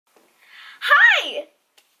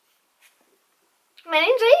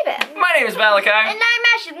My name is Malachi. And I'm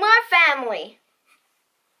Ash, my family.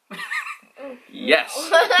 Yes.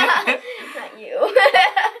 Not you.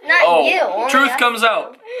 Not you. Oh, truth comes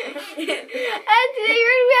out. And today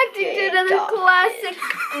we're reacting to another classic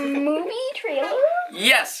movie trailer.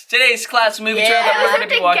 Yes, today's classic movie trailer that we're going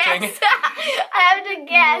to be watching I have to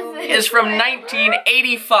guess. is from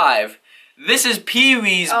 1985. This is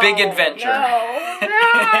Pee-wee's Big Adventure.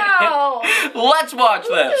 No. Let's watch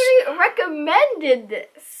this. Who recommended this?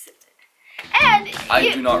 And I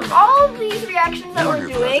do not remember. all of these reactions that we're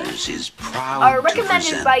doing are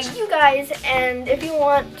recommended by you guys, and if you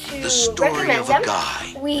want to recommend them,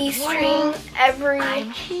 we stream every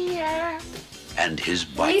and his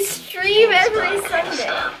bike. We stream every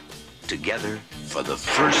Sunday. Together for the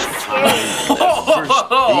first time, the first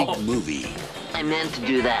big movie. I meant to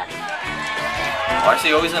do that. Why is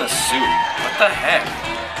he always in a suit? What the heck?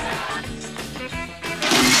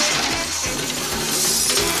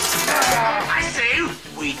 I say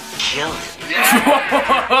we killed it.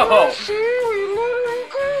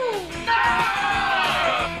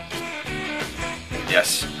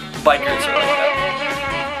 Yes, bikers are like that.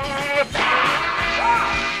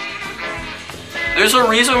 There's a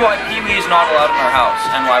reason why Pee-wee is not allowed in our house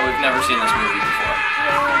and why we've never seen this movie before.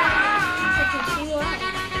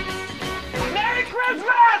 Merry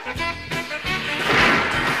Christmas!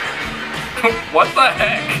 What the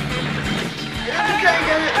heck? Because he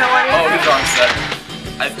doesn't know anything. Oh, he's on set.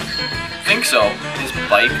 I think so. His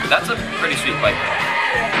bike. That's a pretty sweet bike.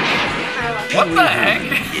 What the heck?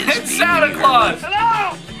 It's Santa Claus!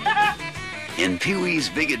 Hello! In Pee-wee's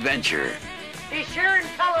Big Adventure. Be sure and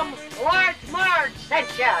tell them Large Marge sent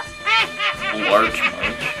ya. Large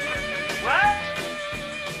Marge. What?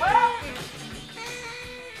 What?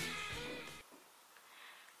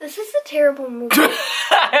 This is a terrible movie.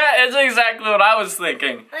 It's exactly what I was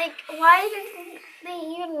thinking. Like, why did they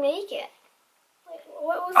even make it? Like,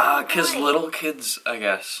 what was the Because point? little kids, I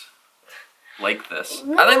guess, like this.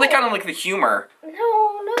 No. I think they kind of like the humor.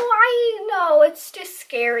 No, it's just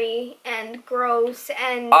scary and gross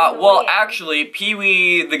and Well, annoying. actually,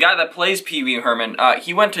 Pee-wee, the guy that plays Pee-wee Herman,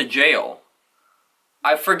 he went to jail.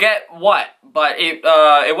 I forget what, but it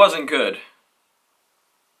wasn't good.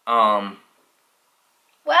 Well,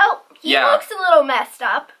 he Yeah. looks a little messed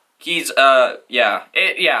up. He's,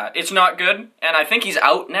 it's not good, and I think he's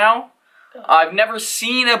out now. I've never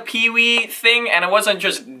seen a Pee-wee thing, and it wasn't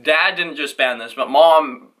just, Dad didn't just ban this, but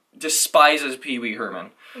Mom despises Pee-wee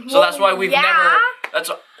Herman. So that's why we've never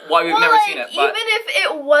seen it. But even if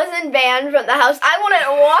it wasn't banned from the house, I wouldn't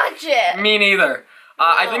watch it. me neither.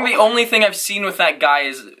 I think the only thing I've seen with that guy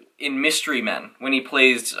is in Mystery Men, when he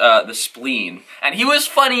plays the spleen. And he was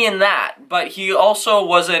funny in that, but he also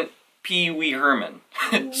wasn't Pee-wee Herman.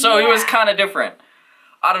 So he was kind of different.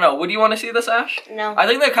 I don't know. Would you want to see this, Ash? No. I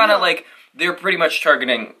think they're kind of like, they're pretty much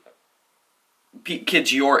targeting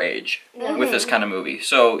kids your age with this kind of movie.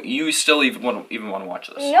 So you still even want to watch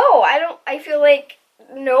this? No, I don't. I feel like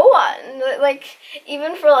no one. Like,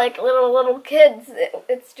 even for like little kids,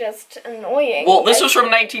 it's just annoying. Well, this was from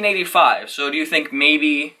 1985, so do you think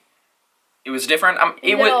maybe it was different?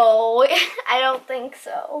 No, I don't think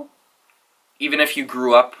so. Even if you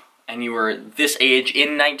grew up and you were this age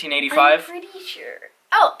in 1985? I'm pretty sure.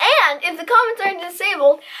 Oh, and if the comments aren't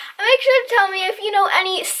disabled, make sure to tell me if you know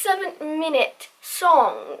any 7-minute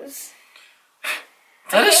songs.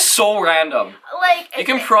 That is so random. Like, You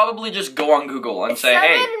can probably just go on Google and say,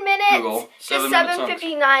 hey, 7 minutes Google, to 7-minute songs.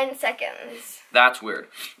 7:59 seconds. That's weird.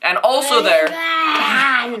 And also there,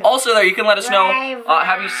 you can let us know,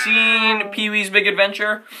 have you seen Pee-wee's Big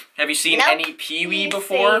Adventure? Have you seen Nope. any Pee-wee Please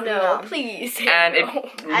before? say no. Please say And no.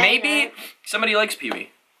 if maybe somebody likes Pee-wee.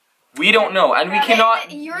 We don't know, and we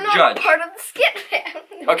cannot You're not judge. part of the skit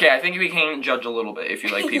family. Okay, I think we can judge a little bit if you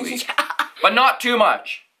like Pee-wee. Yeah. But not too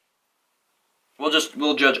much.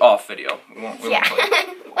 We'll judge off video. We won't Yeah. play.